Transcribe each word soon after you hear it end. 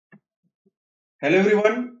Hello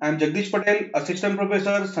everyone, I am Jagdish Patel, Assistant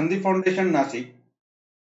Professor, Sandeep Foundation, Nasik.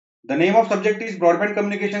 The name of subject is Broadband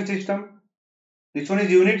Communication System. This one is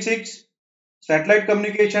Unit 6, Satellite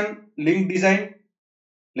Communication Link Design.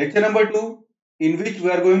 Lecture number 2, in which we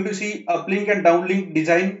are going to see uplink and downlink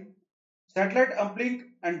design. Satellite uplink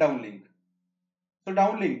and downlink. So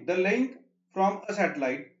downlink, the link from a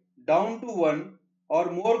satellite down to one or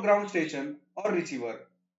more ground station or receiver.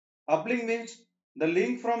 Uplink means the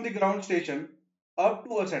link from the ground station up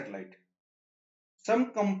to a satellite. Some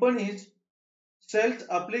companies sells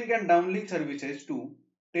uplink and downlink services to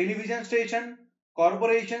television station,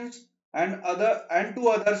 corporations and to other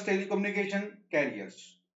telecommunication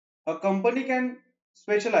carriers. A company can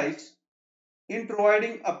specialize in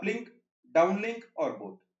providing uplink, downlink or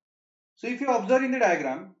both. So if you observe in the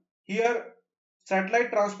diagram, here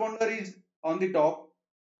satellite transponder is on the top.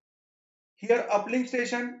 Here uplink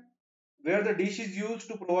station where the dish is used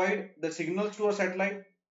to provide the signals to a satellite,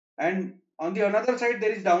 and on the another side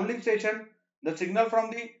there is downlink station. The signal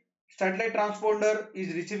from the satellite transponder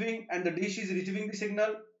is receiving and the dish is receiving the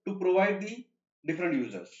signal to provide the different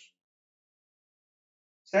users.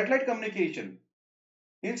 Satellite communication.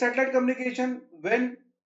 In satellite communication, when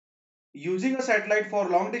using a satellite for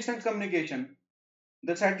long distance communication,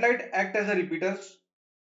 the satellite act as a repeaters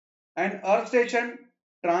and earth station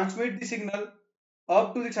transmit the signal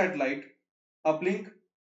up to the satellite uplink,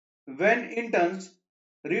 when in turns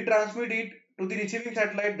retransmit it to the receiving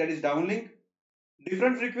satellite, that is downlink.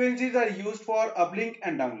 Different frequencies are used for uplink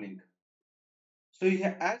and downlink. So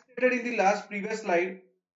as stated in the last previous slide,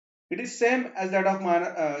 it is same as that of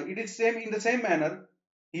it is same in the same manner.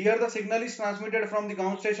 Here the signal is transmitted from the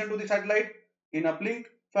ground station to the satellite in uplink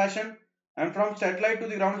fashion and from satellite to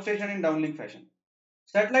the ground station in downlink fashion.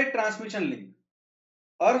 Satellite transmission link.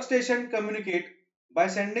 Earth station communicate by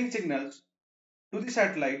sending signals to the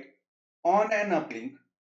satellite on an uplink.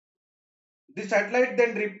 The satellite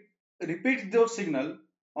then repeats those signal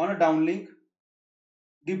on a downlink.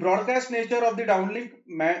 The broadcast nature of the downlink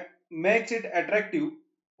makes it attractive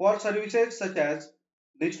for services such as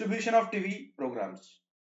distribution of TV programs.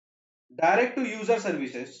 Direct to user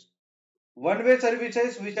services, one-way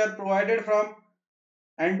services which are provided from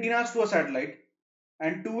antennas to a satellite,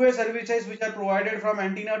 and two-way services which are provided from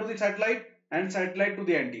antenna to the satellite and satellite to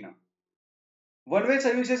the antenna. One-way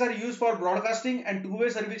services are used for broadcasting and two-way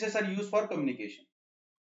services are used for communication.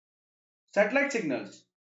 Satellite signals,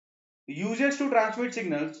 uses to transmit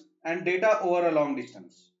signals and data over a long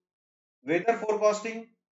distance. Weather forecasting,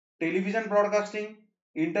 television broadcasting,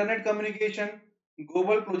 internet communication,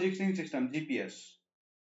 global positioning system (GPS).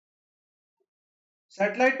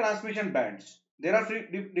 Satellite transmission bands. There are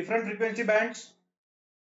different frequency bands.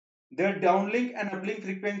 Their downlink and uplink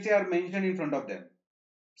frequency are mentioned in front of them.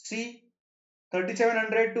 C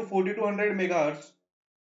 3700 to 4200 MHz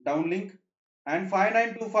downlink and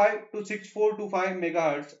 5925 to 6425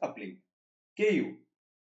 MHz uplink. Ku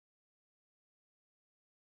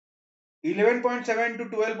 11.7 to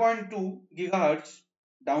 12.2 GHz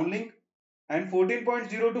downlink and 14.0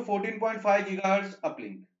 to 14.5 GHz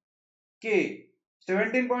uplink. K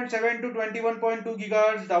 17.7 to 21.2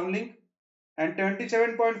 GHz downlink and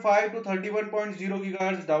 27.5 to 31.0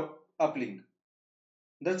 GHz uplink.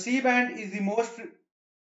 The C band is the most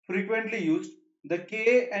frequently used. The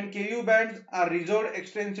Ka and Ku bands are reserved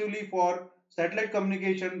extensively for satellite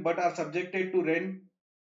communication but are subjected to REN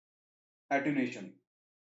attenuation.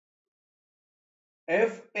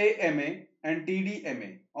 FAMA and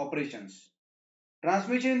TDMA operations.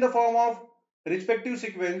 Transmission in the form of respective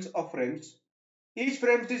sequence of frames. Each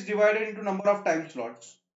frame is divided into number of time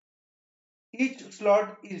slots. Each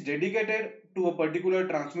slot is dedicated to a particular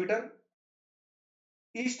transmitter.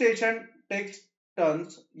 Each station takes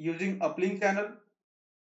turns using uplink channel,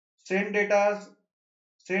 send data,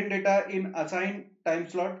 in assigned time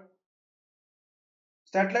slot.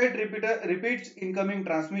 Satellite repeater repeats incoming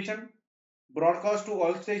transmission, broadcast to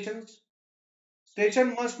all stations.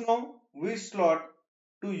 Station must know which slot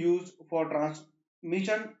to use for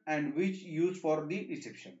transmission and which use for the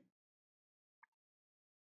reception.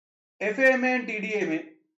 FAMA and TDMA,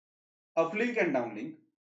 uplink and downlink.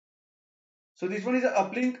 So this one is an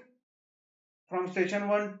uplink from station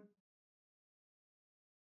 1,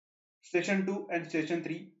 station 2 and station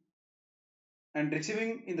 3 and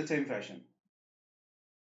receiving in the same fashion.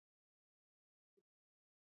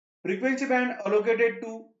 Frequency band allocated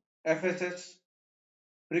to FSS.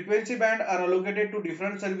 Frequency band are allocated to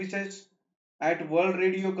different services at World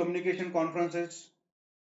Radio Communication Conferences.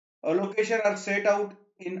 Allocation are set out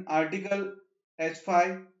in Article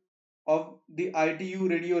S5 of the ITU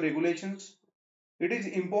radio regulations. It is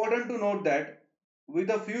important to note that,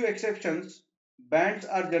 with a few exceptions, Bands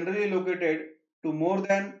are generally located to more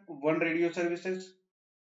than one radio services.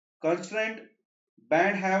 Constraint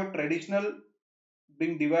band have traditional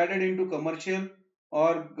being divided into commercial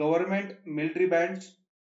or government military bands,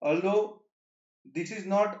 although this is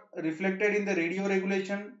not reflected in the radio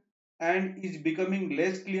regulation and is becoming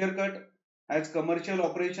less clear cut as commercial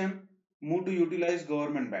operation move to utilize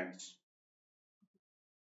government bands.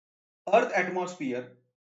 Earth atmosphere.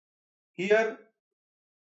 Here,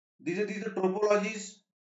 these are topologies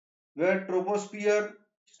where troposphere,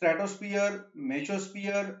 stratosphere,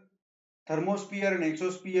 mesosphere, thermosphere, and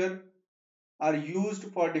exosphere are used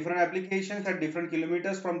for different applications at different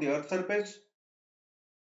kilometers from the Earth's surface.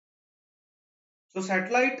 So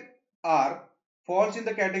satellite R falls in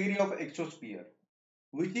the category of exosphere,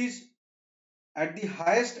 which is at the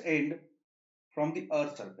highest end from the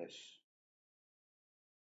Earth's surface.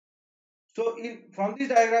 So from this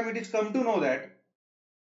diagram, it is come to know that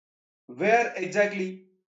where exactly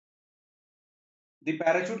the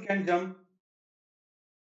parachute can jump,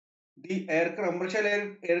 the commercial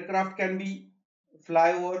aircraft can be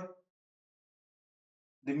fly over,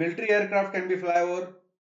 the military aircraft can be fly over,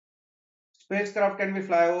 spacecraft can be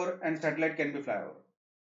fly over, and satellite can be fly over.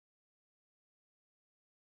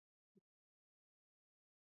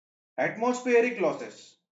 Atmospheric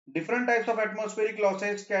losses. Different types of atmospheric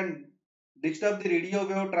losses can disturb the radio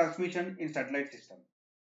wave transmission in satellite system.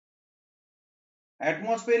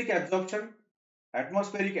 Atmospheric absorption,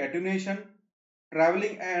 atmospheric attenuation,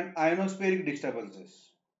 traveling and ionospheric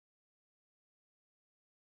disturbances.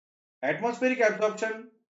 Atmospheric absorption,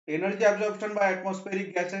 energy absorption by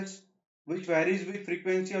atmospheric gases which varies with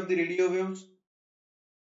frequency of the radio waves.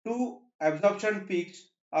 Two absorption peaks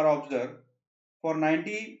are observed for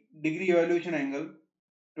 90-degree evaluation angle,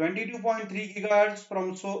 22.3 gigahertz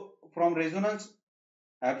from resonance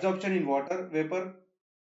absorption in water vapor,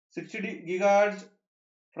 60 gigahertz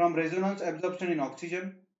from resonance absorption in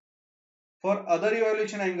oxygen. For other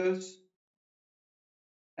evaluation angles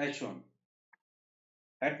as shown.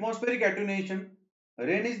 Atmospheric attenuation.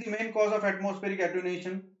 Rain is the main cause of atmospheric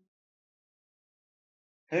attenuation.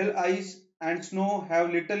 Hail, ice and snow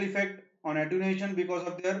have little effect on attenuation because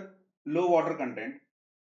of their low water content.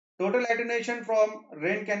 Total attenuation from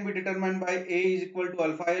rain can be determined by A is equal to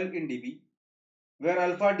alpha L in dB, where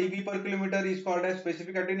alpha dB per kilometer is called as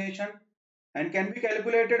specific attenuation and can be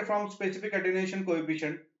calculated from specific attenuation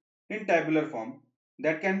coefficient in tabular form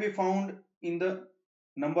that can be found in the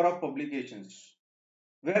number of publications,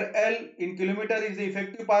 where L in kilometer is the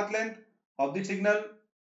effective path length of the signal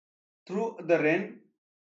through the rain.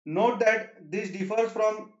 Note that this differs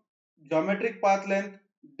from geometric path length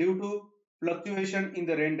due to fluctuation in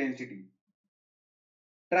the rain density.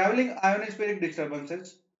 Traveling ionospheric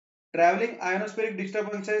disturbances. Traveling ionospheric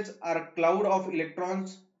disturbances are a cloud of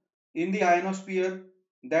electrons in the ionosphere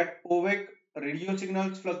that provoke radio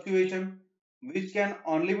signals fluctuation which can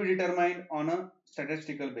only be determined on a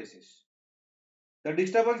statistical basis. The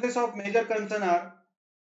disturbances of major concern are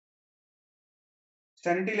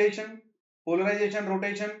scintillation, polarization,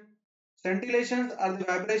 rotation. Scintillations are the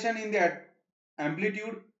vibration in the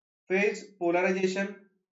amplitude, phase, polarization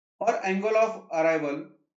or angle of arrival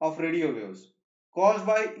of radio waves caused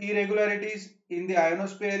by irregularities in the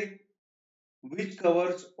ionosphere which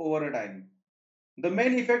covers over a time. The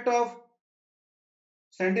main effect of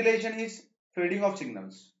scintillation is fading of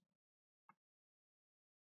signals.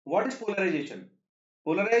 What is polarization?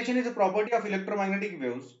 Polarization is a property of electromagnetic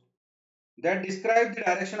waves that describe the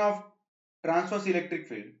direction of transverse electric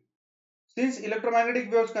field. Since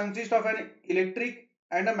electromagnetic waves consist of an electric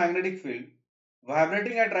and a magnetic field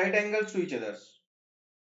vibrating at right angles to each other,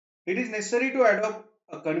 it is necessary to adopt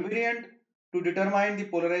a convenient to determine the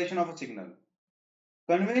polarization of a signal.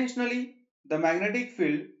 Conventionally, the magnetic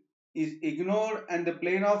field is ignored and the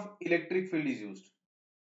plane of electric field is used.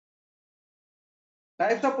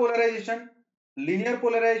 Types of polarization: linear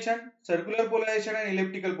polarization, circular polarization and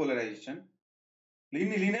elliptical polarization.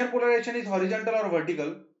 Linear polarization is horizontal or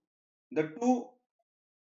vertical. The two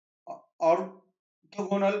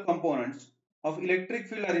orthogonal components of electric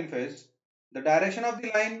field are in phase. The direction of the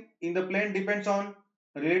line in the plane depends on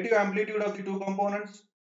relative amplitude of the two components.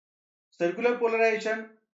 Circular polarization,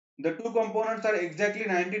 the two components are exactly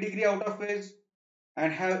 90-degree out of phase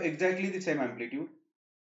and have exactly the same amplitude.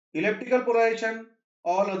 Elliptical polarization,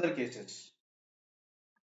 all other cases.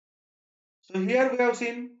 So here we have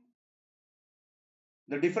seen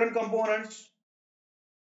the different components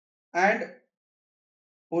and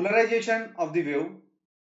polarization of the wave,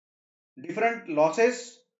 different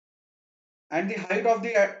losses and the height of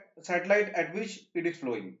the satellite at which it is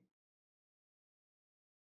flowing.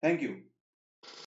 Thank you.